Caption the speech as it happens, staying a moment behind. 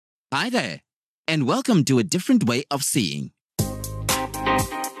Hi there, and welcome to A Different Way of Seeing.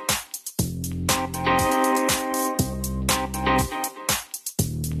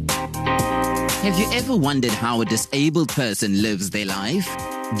 Have you ever wondered how a disabled person lives their life?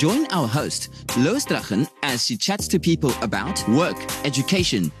 Join our host, Lois Drachen, as she chats to people about work,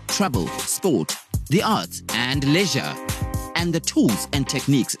 education, travel, sport, the arts, and leisure, and the tools and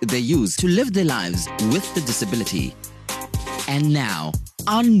techniques they use to live their lives with the disability. And now,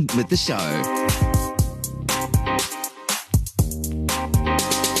 on with the show.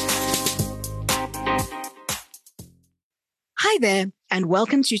 Hi there, and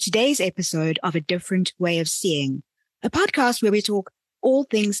welcome to today's episode of A Different Way of Seeing, a podcast where we talk all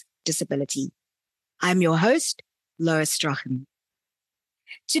things disability. I'm your host, Lois Drachen.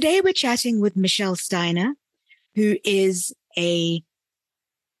 Today we're chatting with Michelle Steiner, who is a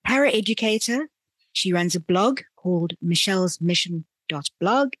paraeducator. She runs a blog called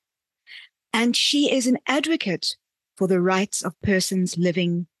michellesmission.blog, and she is an advocate for the rights of persons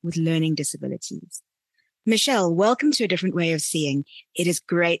living with learning disabilities. Michelle, welcome to A Different Way of Seeing. It is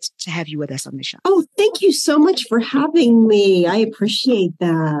great to have you with us on the show. Oh, thank you so much for having me. I appreciate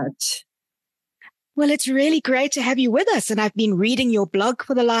that. Well, it's really great to have you with us. And I've been reading your blog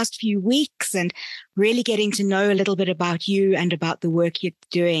for the last few weeks and really getting to know a little bit about you and about the work you're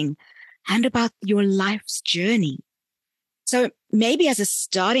doing and about your life's journey. So maybe as a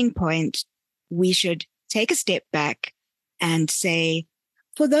starting point, we should take a step back and say,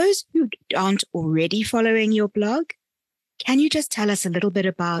 for those who aren't already following your blog, can you just tell us a little bit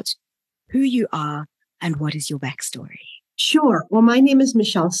about who you are and what is your backstory? Sure. Well, my name is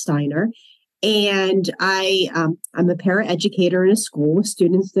Michelle Steiner, and I'm a paraeducator in a school with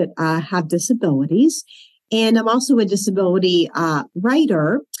students that have disabilities. And I'm also a disability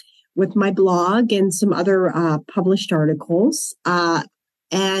writer with my blog and some other published articles.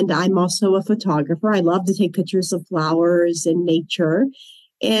 And I'm also a photographer. I love to take pictures of flowers and nature.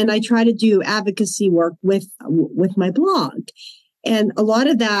 And I try to do advocacy work with my blog. And a lot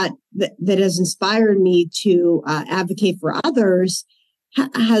of that has inspired me to advocate for others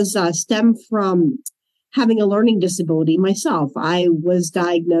has stemmed from having a learning disability myself. I was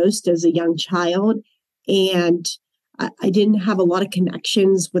diagnosed as a young child, and I didn't have a lot of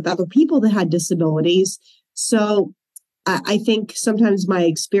connections with other people that had disabilities. So I think sometimes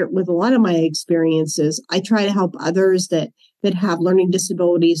with a lot of my experiences, I try to help others that have learning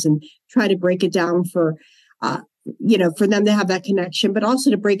disabilities and try to break it down for them to have that connection, but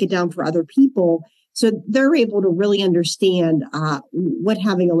also to break it down for other people so they're able to really understand what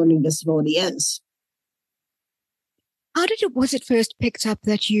having a learning disability is. How was it first picked up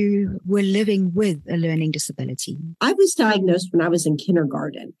that you were living with a learning disability? I was diagnosed when I was in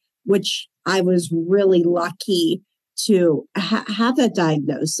kindergarten, which I was really lucky to have that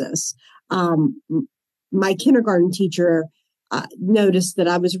diagnosis. My kindergarten teacher noticed that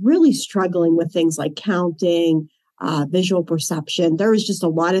I was really struggling with things like counting, visual perception. There was just a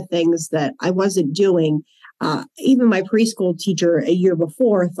lot of things that I wasn't doing. Even my preschool teacher a year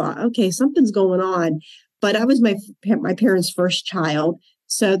before thought, okay, something's going on. But I was my parents' first child.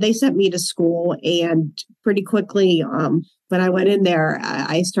 So they sent me to school. And pretty quickly, when I went in there,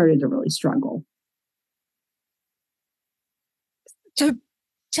 I started to really struggle. So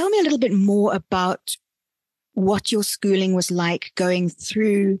tell me a little bit more about what your schooling was like going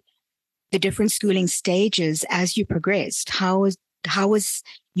through the different schooling stages as you progressed. How was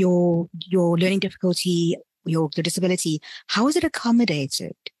your learning difficulty, the disability, how was it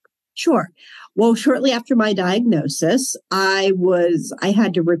accommodated? Sure. Well, shortly after my diagnosis, I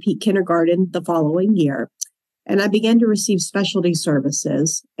had to repeat kindergarten the following year, and I began to receive specialty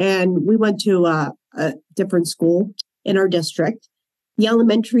services. And we went to a different school in our district. The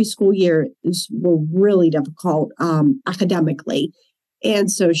elementary school years were really difficult academically and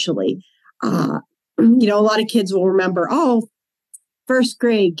socially. A lot of kids will remember, first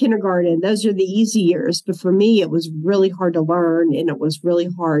grade, kindergarten, those are the easy years. But for me, it was really hard to learn, and it was really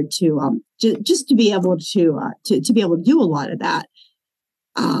hard to just to be able to be able to do a lot of that.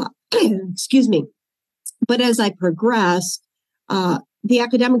 Excuse me. But as I progressed, the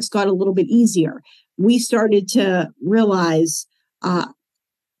academics got a little bit easier. We started to realize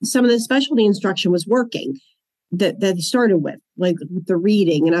some of the specialty instruction was working that they started with, like the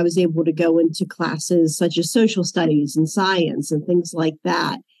reading. And I was able to go into classes such as social studies and science and things like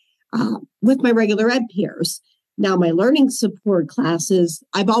that with my regular ed peers. Now, my learning support classes,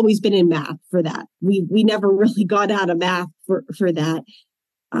 I've always been in math for that. We never really got out of math for that.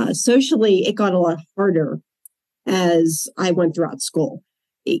 Socially, it got a lot harder as I went throughout school.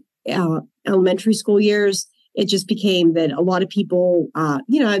 Elementary school years, it just became that a lot of people,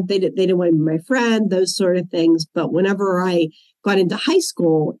 they didn't want to be my friend, those sort of things. But whenever I got into high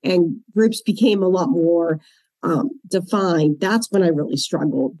school and groups became a lot more defined, that's when I really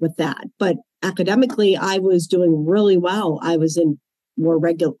struggled with that. But academically, I was doing really well. I was in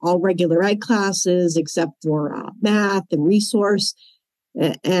all regular ed classes except for math and resource,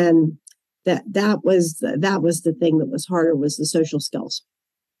 and that was the thing that was harder, was the social skills.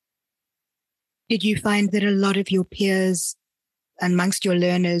 Did you find that a lot of your peers amongst your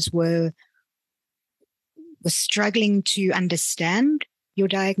learners were struggling to understand your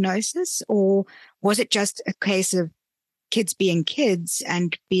diagnosis, or was it just a case of kids being kids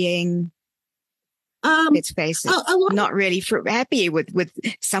and being, let's face it, not really happy with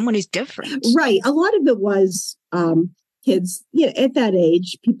someone who's different? Right. A lot of it was kids. At that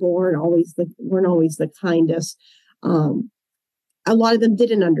age, people weren't always the kindest. A lot of them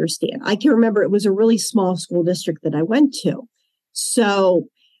didn't understand. I can remember it was a really small school district that I went to, so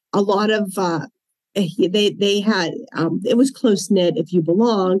a lot of they had it was close knit if you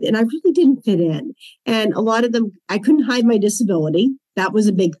belonged, and I really didn't fit in. And a lot of them, I couldn't hide my disability. That was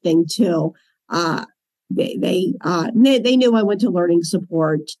a big thing too. They knew I went to learning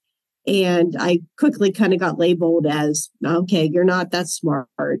support, and I quickly kind of got labeled as, okay, you're not that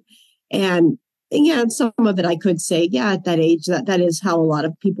smart. And yeah, and some of it I could say, yeah, at that age, that is how a lot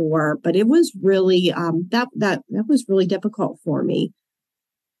of people were. But it was really that was really difficult for me.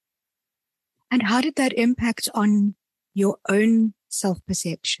 And how did that impact on your own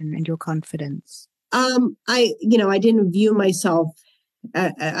self-perception and your confidence? I didn't view myself.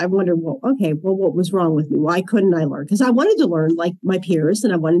 I wondered, what was wrong with me? Why couldn't I learn? Because I wanted to learn like my peers,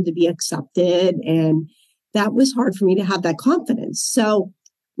 and I wanted to be accepted. And that was hard for me to have that confidence. So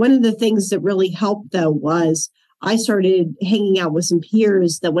one of the things that really helped, though, was I started hanging out with some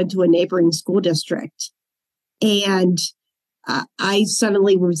peers that went to a neighboring school district. And I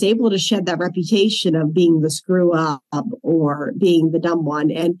suddenly was able to shed that reputation of being the screw up or being the dumb one.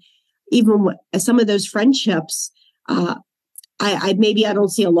 And even some of those friendships, I don't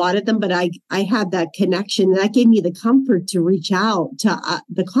see a lot of them, but I had that connection, and that gave me the comfort to reach out, to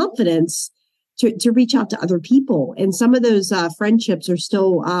the confidence to reach out to other people. And some of those friendships are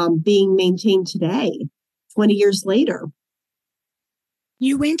still being maintained today, 20 years later.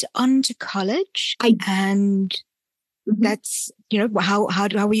 You went on to college, and that's, how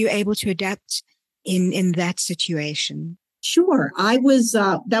were you able to adapt in that situation? Sure. I was,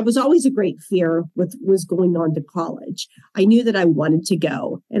 that was always a great fear was going on to college. I knew that I wanted to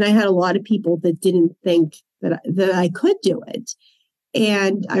go, and I had a lot of people that didn't think that I could do it.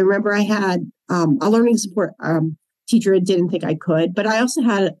 And I remember I had a learning support teacher that didn't think I could, but I also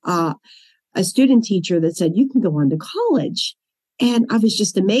had a student teacher that said, you can go on to college. And I was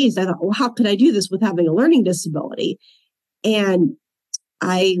just amazed. I thought, well, how could I do this with having a learning disability? And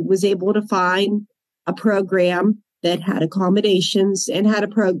I was able to find a program that had accommodations and had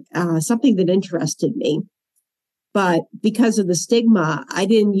something that interested me. But because of the stigma, I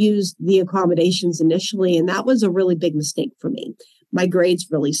didn't use the accommodations initially. And that was a really big mistake for me. My grades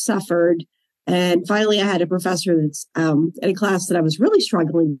really suffered. And finally, I had a professor that's in a class that I was really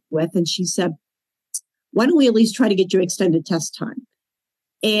struggling with. And she said, why don't we at least try to get you extended test time?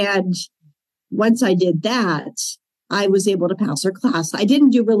 And once I did that, I was able to pass her class. I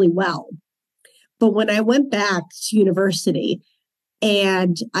didn't do really well. But when I went back to university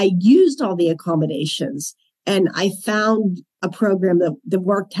and I used all the accommodations and I found a program that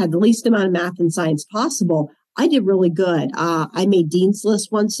worked, had the least amount of math and science possible, I did really good. I made Dean's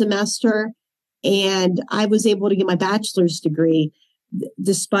List one semester, and I was able to get my bachelor's degree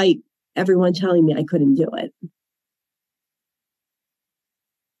despite everyone telling me I couldn't do it.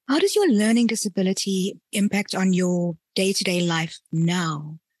 How does your learning disability impact on your day-to-day life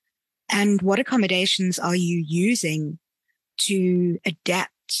now? And what accommodations are you using to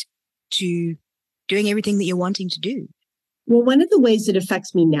adapt to doing everything that you're wanting to do? Well, one of the ways it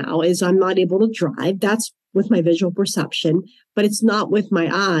affects me now is I'm not able to drive. That's with my visual perception, but it's not with my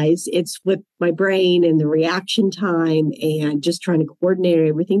eyes. It's with my brain and the reaction time and just trying to coordinate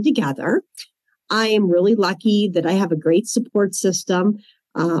everything together. I am really lucky that I have a great support system.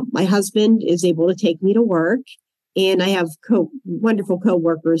 My husband is able to take me to work, and I have wonderful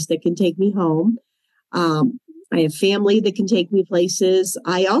coworkers that can take me home. I have family that can take me places.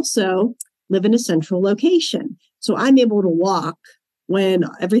 I also live in a central location, so I'm able to walk when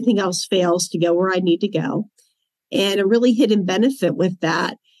everything else fails to go where I need to go. And a really hidden benefit with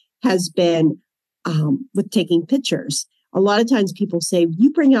that has been with taking pictures. A lot of times people say,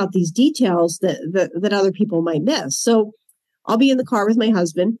 you bring out these details that other people might miss. So I'll be in the car with my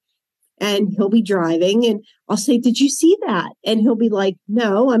husband, and he'll be driving and I'll say, did you see that? And he'll be like,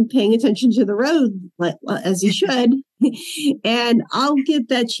 no, I'm paying attention to the road as he should. And I'll get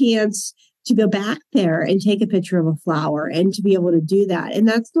that chance to go back there and take a picture of a flower and to be able to do that. And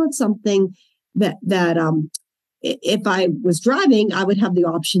that's not something that if I was driving, I would have the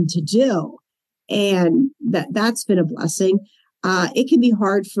option to do. And that's been a blessing. It can be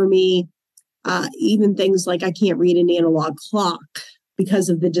hard for me, even things like I can't read an analog clock because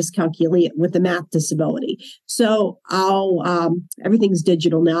of the dyscalculia with the math disability. So everything's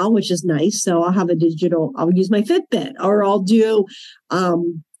digital now, which is nice. So I'll use my Fitbit, or I'll do,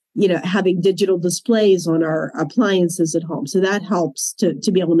 having digital displays on our appliances at home. So that helps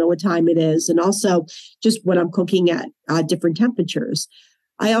to be able to know what time it is. And also just when I'm cooking at different temperatures.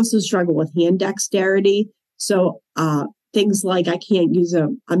 I also struggle with hand dexterity. So things like I can't use a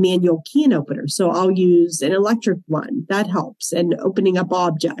manual can opener. So I'll use an electric one. That helps. And opening up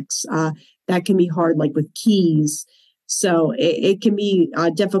objects, that can be hard, like with keys. So it can be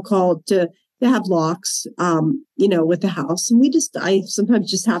difficult to have locks, with the house. And I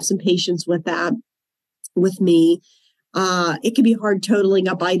sometimes just have some patience with that with me. It can be hard totaling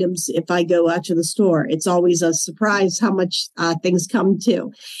up items if I go out to the store. It's always a surprise how much things come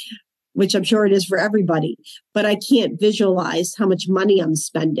to, which I'm sure it is for everybody, but I can't visualize how much money I'm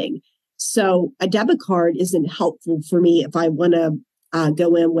spending. So a debit card isn't helpful for me if I want to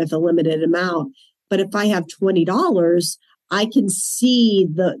go in with a limited amount. But if I have $20, I can see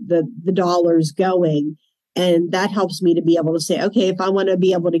the dollars going. And that helps me to be able to say, okay, if I want to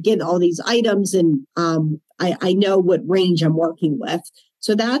be able to get all these items and I know what range I'm working with.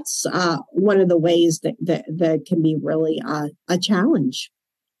 So that's one of the ways that can be really a challenge.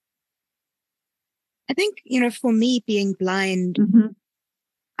 I think, for me being blind,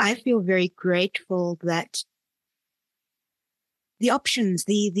 I feel very grateful that the options,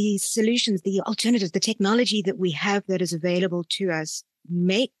 the solutions, the alternatives, the technology that we have that is available to us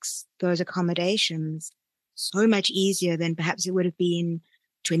makes those accommodations so much easier than perhaps it would have been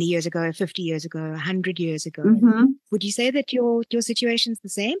 20 years ago, 50 years ago, 100 years ago. Would you say that your situation's the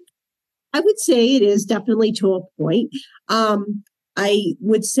same? I would say it is definitely to a point. I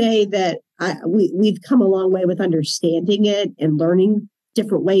would say that we've come a long way with understanding it and learning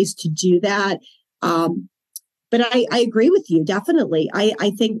different ways to do that. But I agree with you, definitely.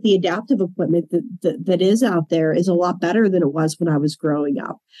 I think the adaptive equipment that is out there is a lot better than it was when I was growing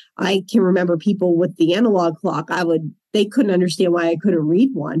up. I can remember people with the analog clock, they couldn't understand why I couldn't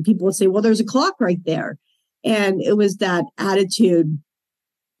read one. People would say, well, there's a clock right there. And it was that attitude,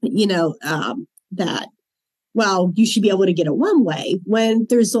 that, well, you should be able to get it one way when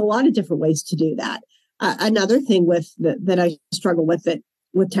there's a lot of different ways to do that. Another thing that I struggle with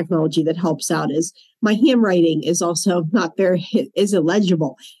technology that helps out is my handwriting is also isn't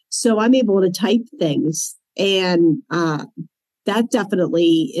legible. So I'm able to type things, and that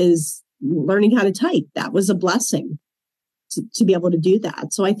definitely is learning how to type. That was a blessing to be able to do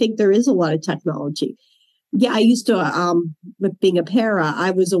that. So I think there is a lot of technology. Yeah, I used to, with being a para,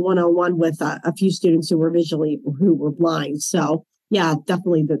 I was a one-on-one with a few students who were blind. So yeah,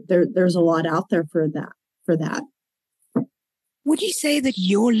 definitely there's a lot out there for that. Would you say that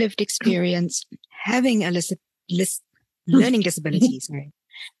your lived experience having a learning disability,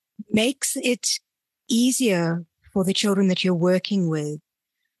 makes it easier for the children that you're working with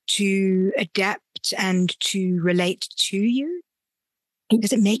to adapt and to relate to you?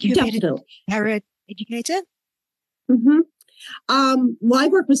 Does it make you a better para educator? Well, I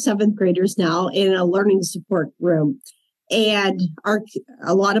work with 7th graders now in a learning support room. And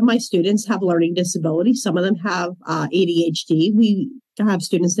a lot of my students have learning disabilities. Some of them have ADHD. We have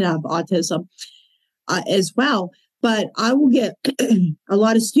students that have autism as well. But I will get a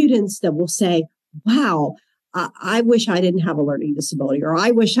lot of students that will say, wow, I wish I didn't have a learning disability, or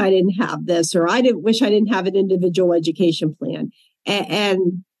I wish I didn't have this, or wish I didn't have an individual education plan.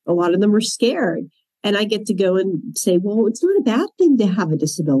 And a lot of them are scared. And I get to go and say, well, it's not a bad thing to have a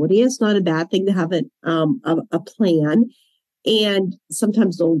disability. It's not a bad thing to have a plan. And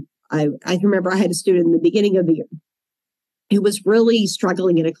sometimes I remember I had a student in the beginning of the year who was really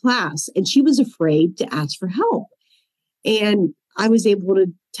struggling in a class, and she was afraid to ask for help. And I was able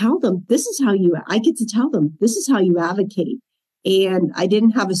to tell them, this is how you advocate. And I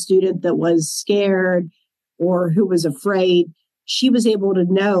didn't have a student that was scared or who was afraid. She was able to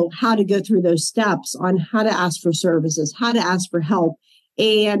know how to go through those steps on how to ask for services, how to ask for help,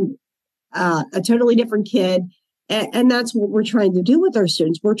 and a totally different kid. And that's what we're trying to do with our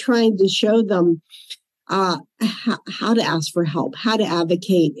students. We're trying to show them how to ask for help, how to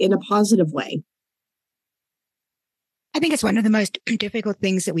advocate in a positive way. I think it's one of the most difficult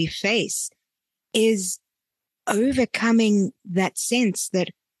things that we face is overcoming that sense that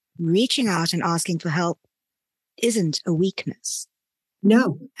reaching out and asking for help isn't a weakness.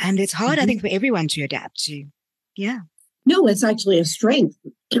 No. And it's hard, I Mhm. think, for everyone to adapt to. Yeah. No, it's actually a strength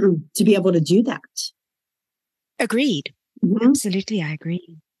to be able to do that. Agreed. Mhm. Absolutely, I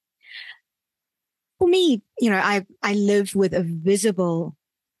agree. For me, I live with a visible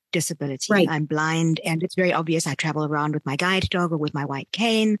disability. Right. I'm blind, and it's very obvious. I travel around with my guide dog or with my white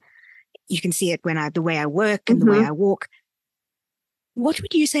cane. You can see it the way I work and the way I walk. What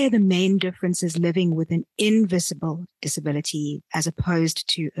would you say are the main differences living with an invisible disability as opposed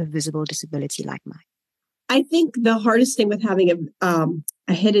to a visible disability like mine? I think the hardest thing with having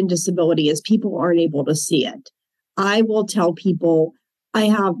a hidden disability is people aren't able to see it. I will tell people I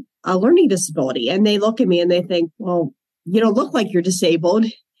have a learning disability, and they look at me and they think, well, you don't look like you're disabled.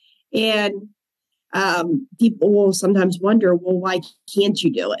 And people will sometimes wonder, well, why can't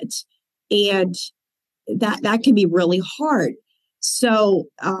you do it? And that can be really hard. So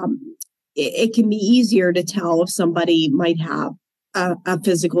it can be easier to tell if somebody might have a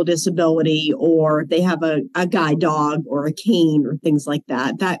physical disability, or if they have a guide dog or a cane or things like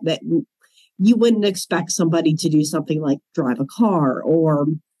that. That you wouldn't expect somebody to do something like drive a car or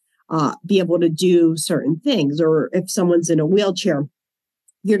be able to do certain things. Or if someone's in a wheelchair,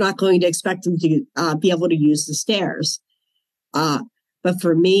 you're not going to expect them to be able to use the stairs. But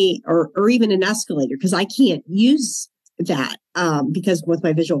for me, or even an escalator, because I can't use that because with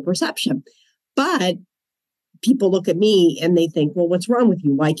my visual perception. But people look at me and they think, well, what's wrong with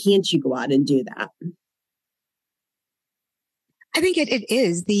you? Why can't you go out and do that? I think it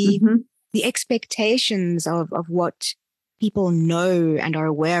is the expectations of what people know and are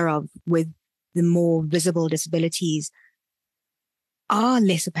aware of with the more visible disabilities are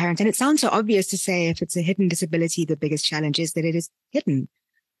less apparent. And it sounds so obvious to say if it's a hidden disability, the biggest challenge is that it is hidden.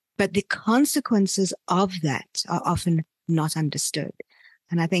 But the consequences of that are often not understood.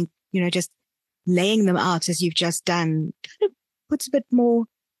 And I think, just laying them out as you've just done kind of puts a bit more,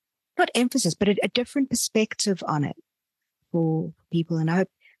 not emphasis, but a different perspective on it for people. And I hope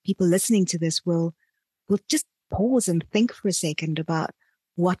people listening to this will just pause and think for a second about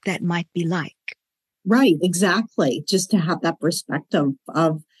what that might be like. Right, exactly. Just to have that perspective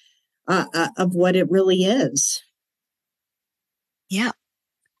of what it really is. Yeah.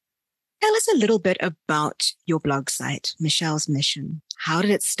 Tell us a little bit about your blog site, Michelle's Mission. How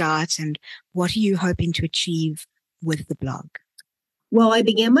did it start, and what are you hoping to achieve with the blog? Well, I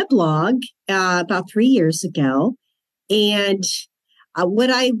began my blog about 3 years ago, and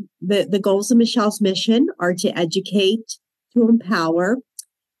the goals of Michelle's Mission are to educate, to empower,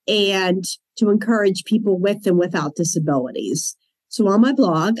 and to encourage people with and without disabilities. So on my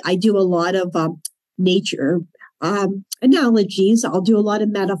blog, I do a lot of nature analogies. I'll do a lot of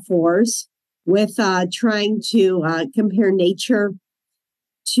metaphors with trying to compare nature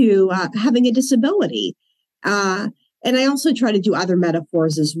to having a disability. And I also try to do other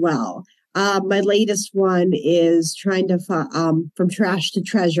metaphors as well. My latest one is trying to from trash to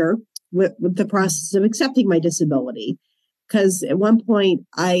treasure with the process of accepting my disability. Because at one point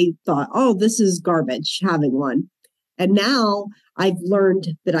I thought, oh, this is garbage having one. And now I've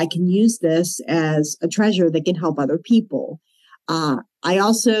learned that I can use this as a treasure that can help other people.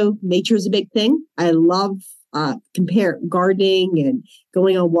 Nature is a big thing. I love compare gardening and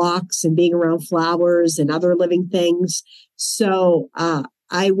going on walks and being around flowers and other living things. So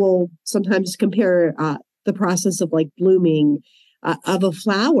I will sometimes compare the process of like blooming of a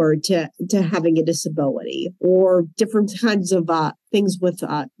flower to having a disability, or different kinds of things with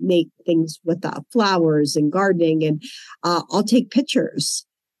make things with flowers and gardening. And I'll take pictures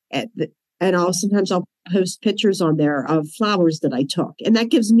and sometimes I'll post pictures on there of flowers that I took. And that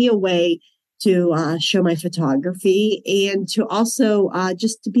gives me a way to show my photography, and to also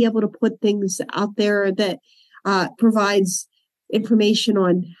just to be able to put things out there that provides information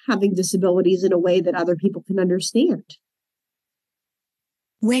on having disabilities in a way that other people can understand.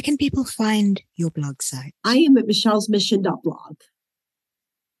 Where can people find your blog site? I am at michellesmission.blog.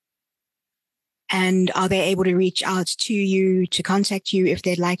 And are they able to reach out to you, to contact you if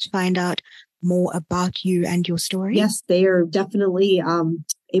they'd like to find out more about you and your story? Yes, they are definitely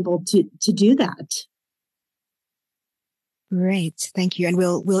able to do that. Great. Thank you. And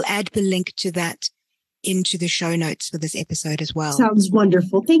we'll add the link to that into the show notes for this episode as well. Sounds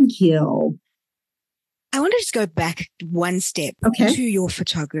wonderful. Thank you. I want to just go back one step to your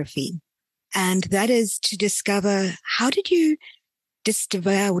photography. And that is to discover, how did you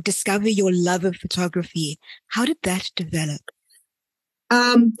discover your love of photography? How did that develop?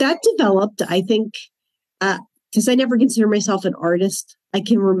 That developed, I think, because I never considered myself an artist. I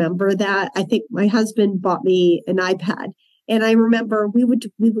can remember that. I think my husband bought me an iPad, and I remember we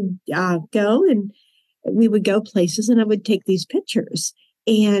would go and we would go places, and I would take these pictures,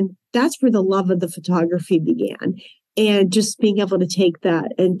 and that's where the love of the photography began. And just being able to take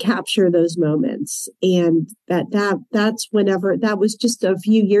that and capture those moments. And that's whenever, that was just a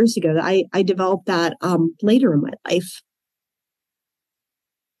few years ago that I developed that later in my life.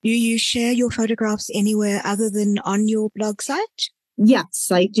 Do you share your photographs anywhere other than on your blog site? Yes,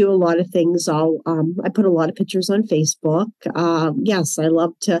 I do a lot of things. I put a lot of pictures on Facebook. Yes, I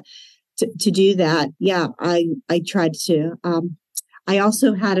love to do that. Yeah, I tried to. I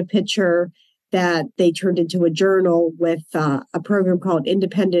also had a picture that they turned into a journal with a program called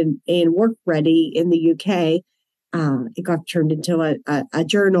Independent and Work Ready in the UK. It got turned into a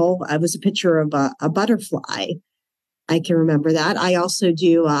journal. It was a picture of a butterfly. I can remember that. I also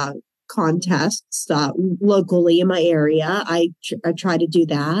do contests locally in my area. I try to do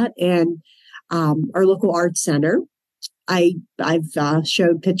that. And our local arts center, I've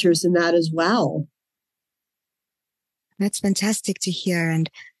showed pictures in that as well. That's fantastic to hear, and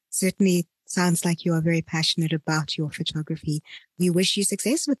certainly sounds like you are very passionate about your photography. We wish you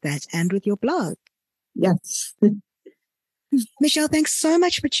success with that and with your blog. Yes. Michelle, thanks so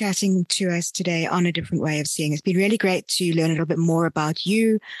much for chatting to us today on A Different Way of Seeing. It's been really great to learn a little bit more about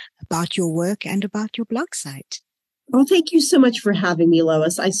you, about your work, and about your blog site. Well, thank you so much for having me,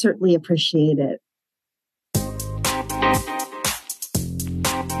 Lois. I certainly appreciate it.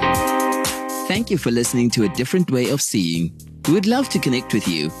 Thank you for listening to A Different Way of Seeing. We would love to connect with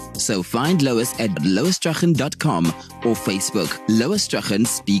you, so find Lois at loisstrachan.com or Facebook, Lois Strachan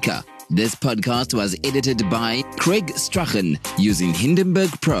Speaker. This podcast was edited by Craig Strachan using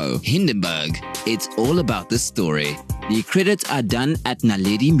Hindenburg Pro. Hindenburg, it's all about the story. The credits are done at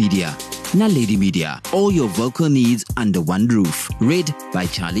Naledi Media. Naledi Media, all your vocal needs under one roof. Read by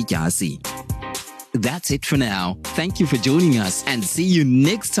Charlie Gyasi. That's it for now. Thank you for joining us, and see you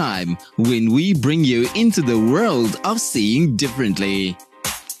next time when we bring you into the world of seeing differently.